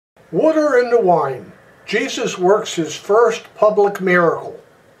Water into wine. Jesus works his first public miracle.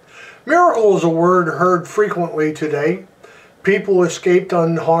 Miracle is a word heard frequently today. People escaped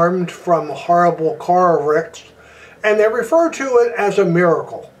unharmed from horrible car wrecks, and they refer to it as a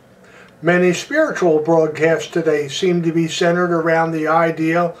miracle. Many spiritual broadcasts today seem to be centered around the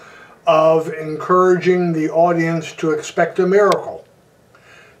idea of encouraging the audience to expect a miracle.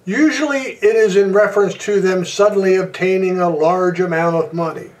 Usually it is in reference to them suddenly obtaining a large amount of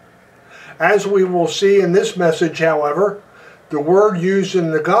money. As we will see in this message, however, the word used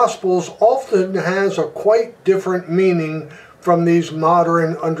in the Gospels often has a quite different meaning from these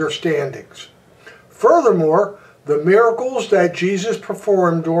modern understandings. Furthermore, the miracles that Jesus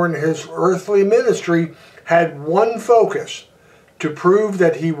performed during his earthly ministry had one focus: to prove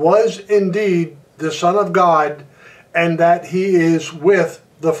that he was indeed the Son of God and that he is with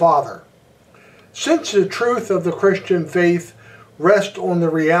the Father. Since the truth of the Christian faith rests on the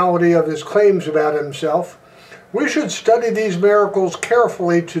reality of his claims about himself, we should study these miracles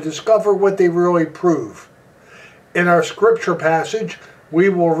carefully to discover what they really prove. In our scripture passage, we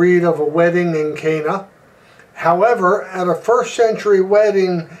will read of a wedding in Cana. However, at a first century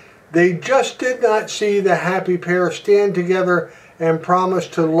wedding, they just did not see the happy pair stand together and promise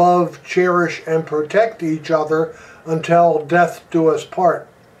to love, cherish, and protect each other until death do us part.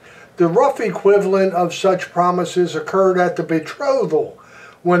 The rough equivalent of such promises occurred at the betrothal,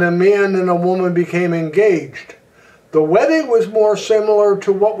 when a man and a woman became engaged. The wedding was more similar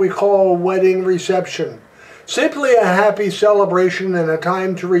to what we call a wedding reception, simply a happy celebration and a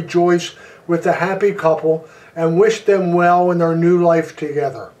time to rejoice with the happy couple and wish them well in their new life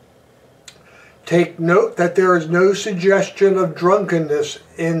together. Take note that there is no suggestion of drunkenness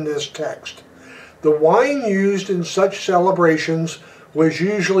in this text. The wine used in such celebrations was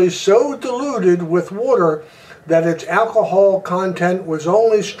usually so diluted with water that its alcohol content was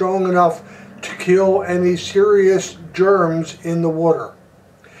only strong enough to kill any serious germs in the water.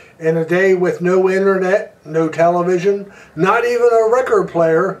 In a day with no internet, no television, not even a record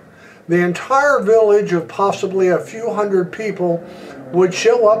player, the entire village of possibly a few hundred people would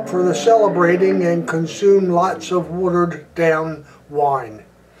show up for the celebrating and consume lots of watered down wine.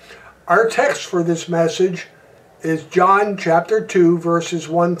 Our text for this message is John chapter 2 verses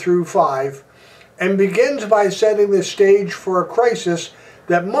 1 through 5 and begins by setting the stage for a crisis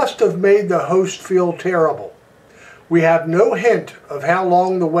that must have made the host feel terrible. We have no hint of how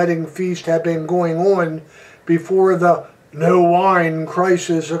long the wedding feast had been going on before the no wine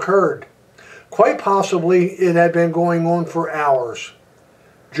crisis occurred. Quite possibly it had been going on for hours.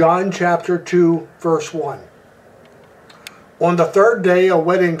 John chapter 2 verse 1. On the third day a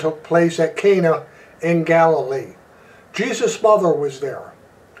wedding took place at Cana in Galilee. Jesus' mother was there.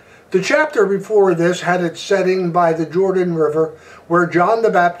 The chapter before this had its setting by the Jordan River where John the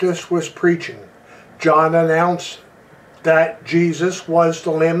Baptist was preaching. John announced that Jesus was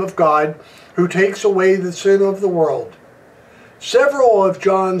the Lamb of God who takes away the sin of the world. Several of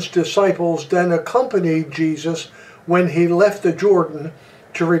John's disciples then accompanied Jesus when he left the Jordan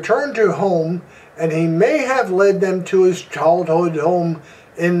to return to home, and he may have led them to his childhood home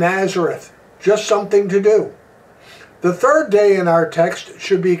in Nazareth. Just something to do. The third day in our text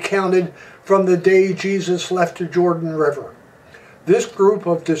should be counted from the day Jesus left the Jordan River. This group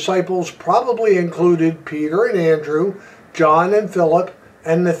of disciples probably included Peter and Andrew, John and Philip,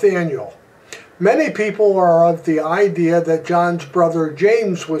 and Nathanael. Many people are of the idea that John's brother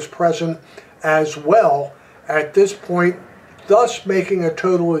James was present as well at this point, thus making a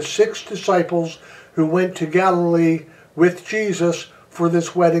total of 6 disciples who went to Galilee with Jesus for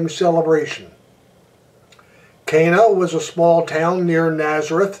this wedding celebration. Cana was a small town near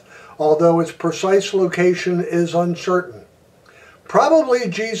Nazareth, although its precise location is uncertain. Probably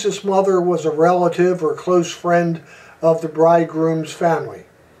Jesus' mother was a relative or close friend of the bridegroom's family.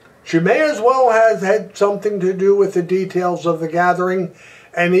 She may as well have had something to do with the details of the gathering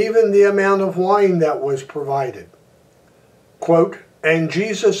and even the amount of wine that was provided. Quote, "And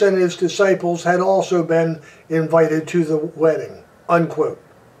Jesus and his disciples had also been invited to the wedding." Unquote.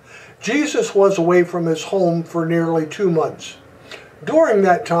 Jesus was away from his home for nearly 2 months. During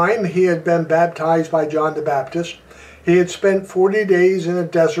that time, he had been baptized by John the Baptist. He had spent 40 days in a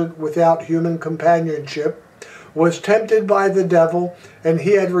desert without human companionship, was tempted by the devil, and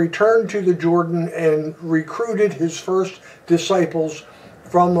he had returned to the Jordan and recruited his first disciples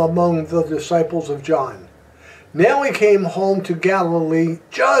from among the disciples of John. Now he came home to Galilee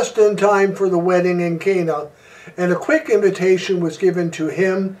just in time for the wedding in Cana, and a quick invitation was given to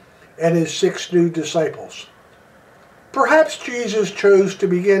him and his 6 new disciples. Perhaps Jesus chose to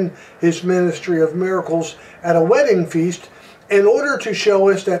begin his ministry of miracles at a wedding feast in order to show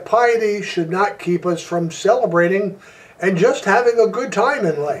us that piety should not keep us from celebrating and just having a good time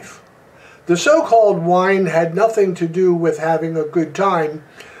in life. The so-called wine had nothing to do with having a good time,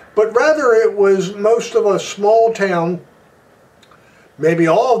 but rather it was most of a small town, maybe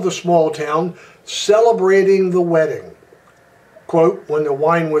all of the small town, celebrating the wedding. Quote, when the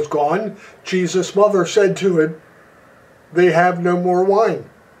wine was gone, Jesus' mother said to him, "They have no more wine."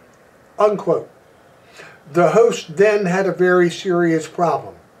 Unquote. The host then had a very serious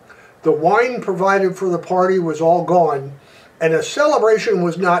problem. The wine provided for the party was all gone, and the celebration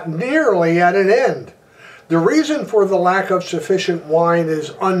was not nearly at an end. The reason for the lack of sufficient wine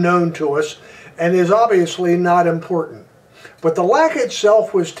is unknown to us and is obviously not important. But the lack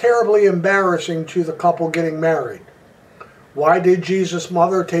itself was terribly embarrassing to the couple getting married. Why did Jesus'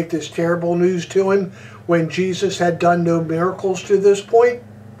 mother take this terrible news to him when Jesus had done no miracles to this point?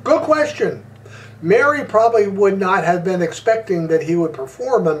 Good question. Mary probably would not have been expecting that he would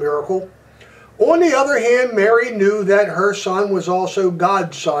perform a miracle. On the other hand, Mary knew that her son was also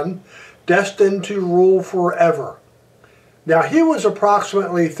God's son, destined to rule forever. Now, he was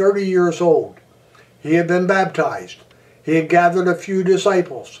approximately 30 years old. He had been baptized. He had gathered a few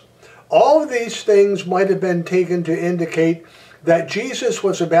disciples. All of these things might have been taken to indicate that Jesus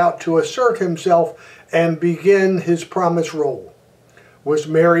was about to assert himself and begin his promised role. Was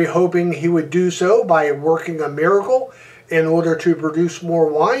Mary hoping he would do so by working a miracle in order to produce more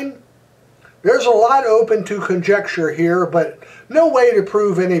wine? There's a lot open to conjecture here, but no way to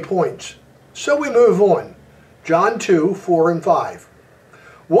prove any points. So we move on. John 2, 4 and 5.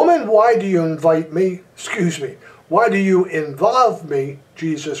 "Woman, why do you invite me? Why do you involve me?"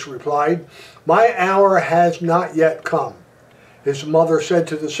 Jesus replied. "My hour has not yet come." His mother said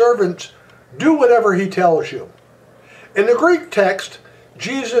to the servants, "Do whatever he tells you." In the Greek text,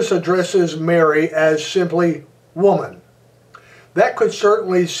 Jesus addresses Mary as simply woman. That could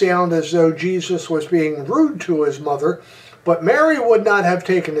certainly sound as though Jesus was being rude to his mother, but Mary would not have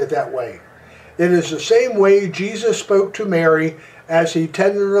taken it that way. It is the same way Jesus spoke to Mary as he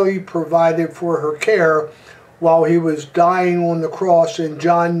tenderly provided for her care while he was dying on the cross in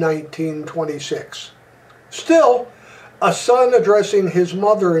John 19:26. Still, a son addressing his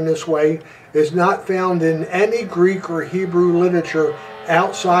mother in this way is not found in any Greek or Hebrew literature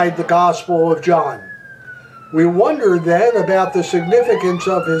outside the Gospel of John. We wonder then about the significance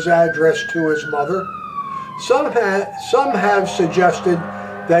of his address to his mother. Some have suggested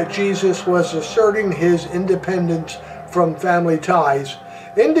that Jesus was asserting his independence from family ties,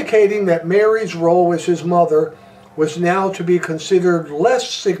 indicating that Mary's role as his mother was now to be considered less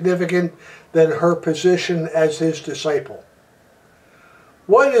significant than her position as his disciple.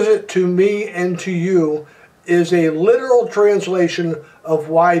 "What is it to me and to you?" is a literal translation of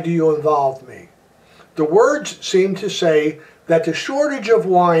 "why do you involve me?" The words seem to say that the shortage of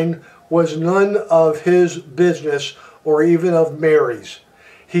wine was none of his business or even of Mary's.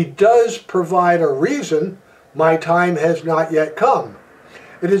 He does provide a reason: my time has not yet come.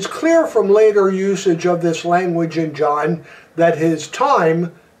 It is clear from later usage of this language in John that his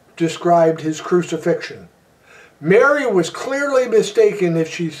time described his crucifixion. Mary was clearly mistaken if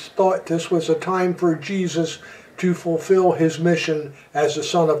she thought this was a time for Jesus to fulfill his mission as the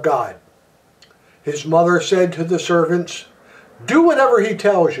Son of God. His mother said to the servants, "Do whatever he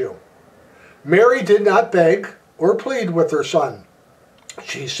tells you." Mary did not beg or plead with her son.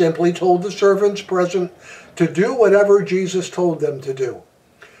 She simply told the servants present to do whatever Jesus told them to do.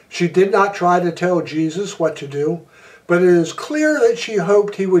 She did not try to tell Jesus what to do, but it is clear that she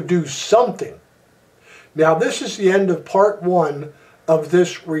hoped he would do something. Now, this is the end of part 1 of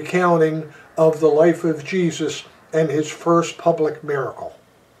this recounting of the life of Jesus and his first public miracle.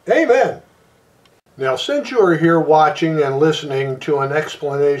 Amen. Now, since you are here watching and listening to an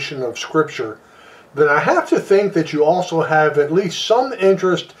explanation of Scripture, then I have to think that you also have at least some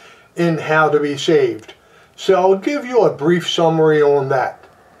interest in how to be saved. So I'll give you a brief summary on that.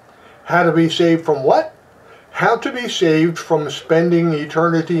 How to be saved from what? How to be saved from spending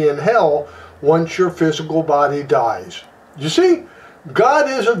eternity in hell once your physical body dies. You see, God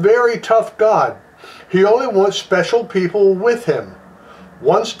is a very tough God. He only wants special people with him.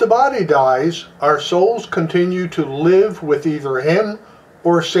 Once the body dies, our souls continue to live with either him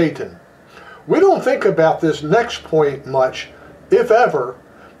or Satan. We don't think about this next point much, if ever,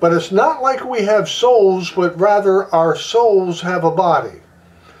 but it's not like we have souls, but rather our souls have a body.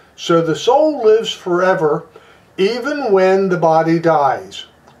 So the soul lives forever, even when the body dies.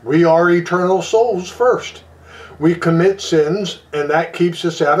 We are eternal souls first. We commit sins, and that keeps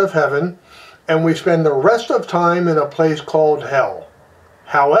us out of heaven, and we spend the rest of time in a place called hell.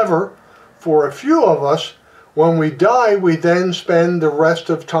 However, for a few of us, When we die, we then spend the rest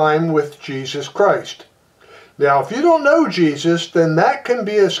of time with Jesus Christ. Now, if you don't know Jesus, then that can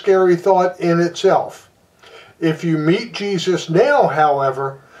be a scary thought in itself. If you meet Jesus now,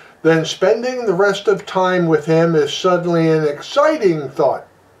 however, then spending the rest of time with him is suddenly an exciting thought.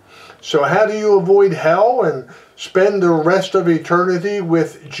 So how do you avoid hell and spend the rest of eternity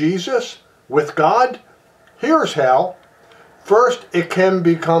with Jesus, with God? Here's how. First, it can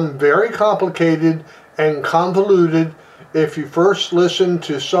become very complicated and convoluted if you first listen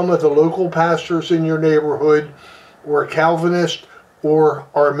to some of the local pastors in your neighborhood, or Calvinists or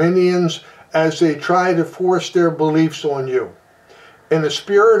Arminians, as they try to force their beliefs on you. In a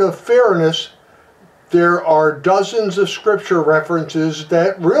spirit of fairness, there are dozens of scripture references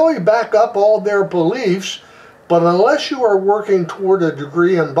that really back up all their beliefs, but unless you are working toward a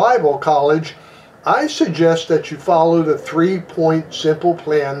degree in Bible college, I suggest that you follow the 3-point simple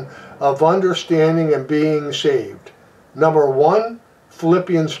plan of understanding and being saved. Number 1,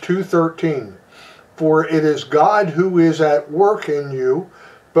 Philippians 2:13. For it is God who is at work in you,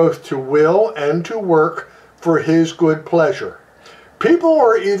 both to will and to work for his good pleasure. People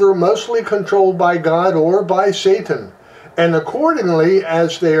are either mostly controlled by God or by Satan, and accordingly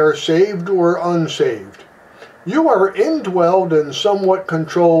as they are saved or unsaved. You are indwelled and somewhat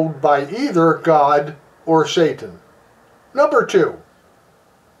controlled by either God or Satan. Number 2.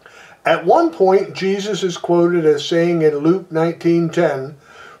 At one point, Jesus is quoted as saying in Luke 19:10,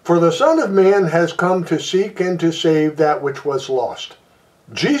 "For the Son of Man has come to seek and to save that which was lost."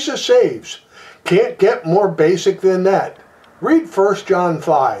 Jesus saves. Can't get more basic than that. Read 1 John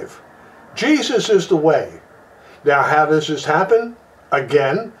 5. Jesus is the way. Now, how does this happen?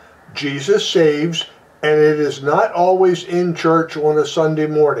 Again, Jesus saves, and it is not always in church on a Sunday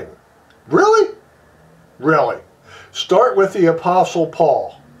morning. Really? Really. Start with the Apostle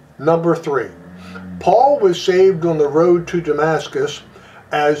Paul. Number 3. Paul was saved on the road to Damascus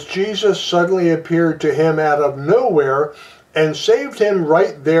as Jesus suddenly appeared to him out of nowhere and saved him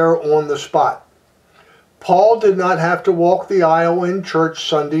right there on the spot. Paul did not have to walk the aisle in church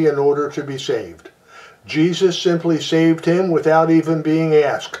Sunday in order to be saved. Jesus simply saved him without even being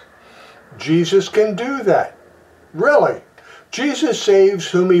asked. Jesus can do that. Really. Jesus saves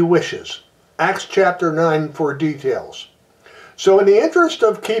whom he wishes. Acts chapter 9 for details. So in the interest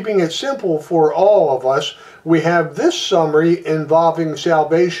of keeping it simple for all of us, we have this summary involving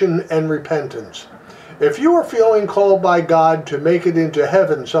salvation and repentance. If you are feeling called by God to make it into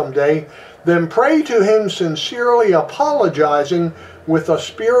heaven someday, then pray to him sincerely, apologizing with a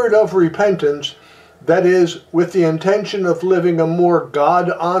spirit of repentance, that is, with the intention of living a more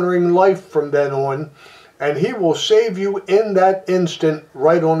God-honoring life from then on, and he will save you in that instant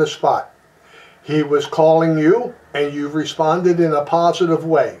right on the spot. He was calling you, and you responded in a positive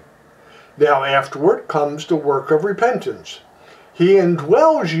way. Now afterward comes the work of repentance. He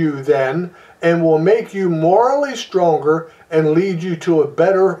indwells you then and will make you morally stronger and lead you to a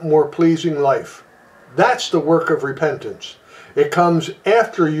better, more pleasing life. That's the work of repentance. It comes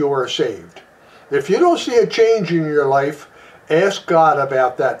after you are saved. If you don't see a change in your life, ask God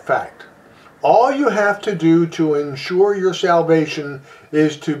about that fact. All you have to do to ensure your salvation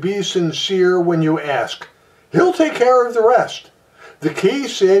is to be sincere when you ask. He'll take care of the rest. The key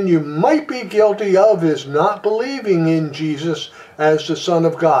sin you might be guilty of is not believing in Jesus as the Son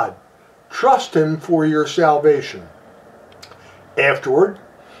of God. Trust him for your salvation. Afterward,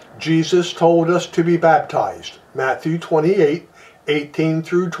 Jesus told us to be baptized. Matthew 28:18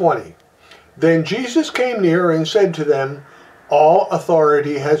 through 20. Then Jesus came near and said to them, "All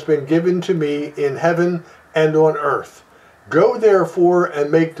authority has been given to me in heaven and on earth. Go therefore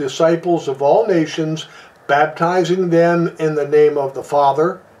and make disciples of all nations, baptizing them in the name of the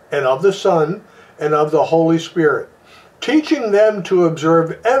Father, and of the Son, and of the Holy Spirit, teaching them to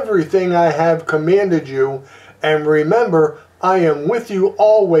observe everything I have commanded you, and remember, I am with you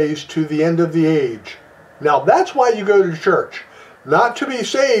always to the end of the age." Now that's why you go to church. Not to be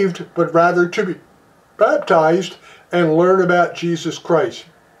saved, but rather to be baptized and learn about Jesus Christ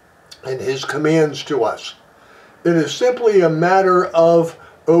and his commands to us. It is simply a matter of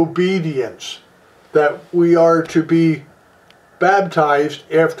obedience that we are to be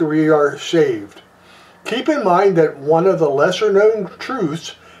baptized after we are saved. Keep in mind that one of the lesser known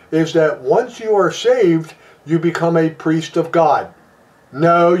truths is that once you are saved, you become a priest of God.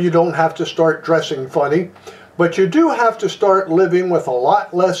 No, you don't have to start dressing funny, but you do have to start living with a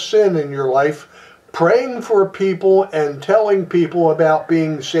lot less sin in your life, praying for people and telling people about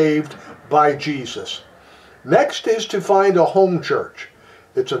being saved by Jesus. Next is to find a home church.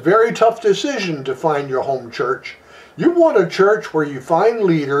 It's a very tough decision to find your home church. You want a church where you find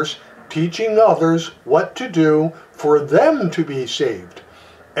leaders, teaching others what to do for them to be saved,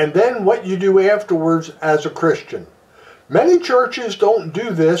 and then what you do afterwards as a Christian. Many churches don't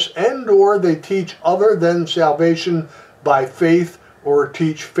do this, and/or they teach other than salvation by faith or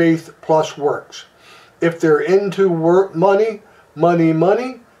teach faith plus works. If they're into money,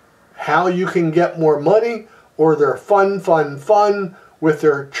 how you can get more money, or they're fun with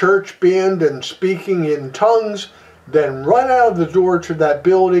their church band and speaking in tongues, then run out of the door to that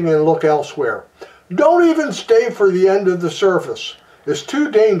building and look elsewhere. Don't even stay for the end of the service. It's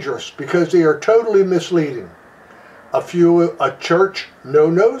too dangerous because they are totally misleading. A few church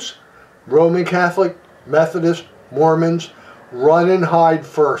no-nos: Roman Catholic, Methodist, Mormons. Run and hide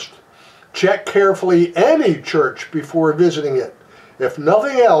first. Check carefully any church before visiting it. If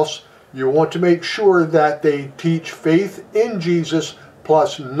nothing else, you want to make sure that they teach faith in Jesus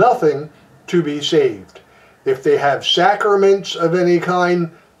plus nothing to be saved. If they have sacraments of any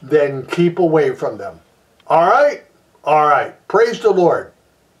kind, then keep away from them. All right? All right. Praise the Lord.